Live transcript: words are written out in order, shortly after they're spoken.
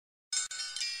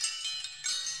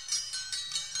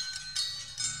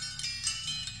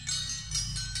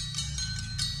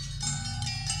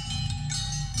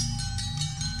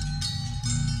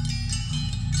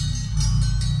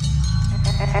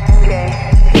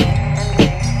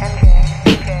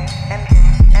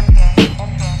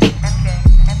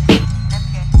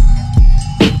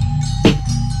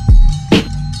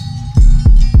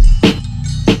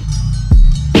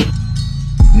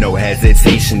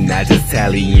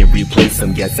tally and replace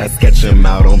them. Guess I sketch them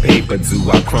out on paper.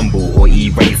 Do I crumble or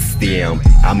erase them?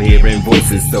 I'm hearing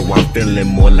voices, so I'm feeling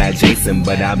more like Jason.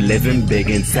 But I'm living big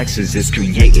in Texas, just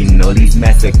creating all these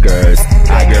massacres.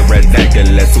 I get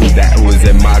ridiculous, who's that who's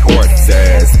in my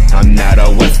corpses? I'm not a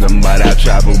Western, but I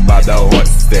travel by the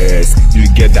horses. You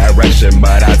get direction,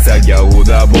 but I tell you who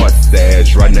the boss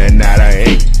is. Running out of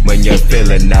ink when you're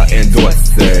filling out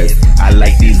endorses. I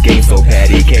like these games so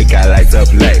patty cake, I like to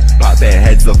play. Popping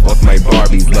heads up off my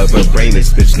Barbies, love a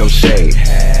brainless bitch, no shade.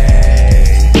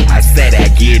 I said I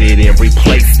get it and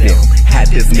replace them. Had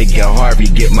this nigga Harvey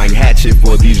get my hatchet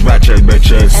for these ratchet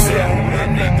bitches. Who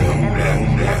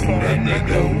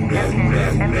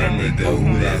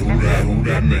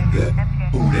that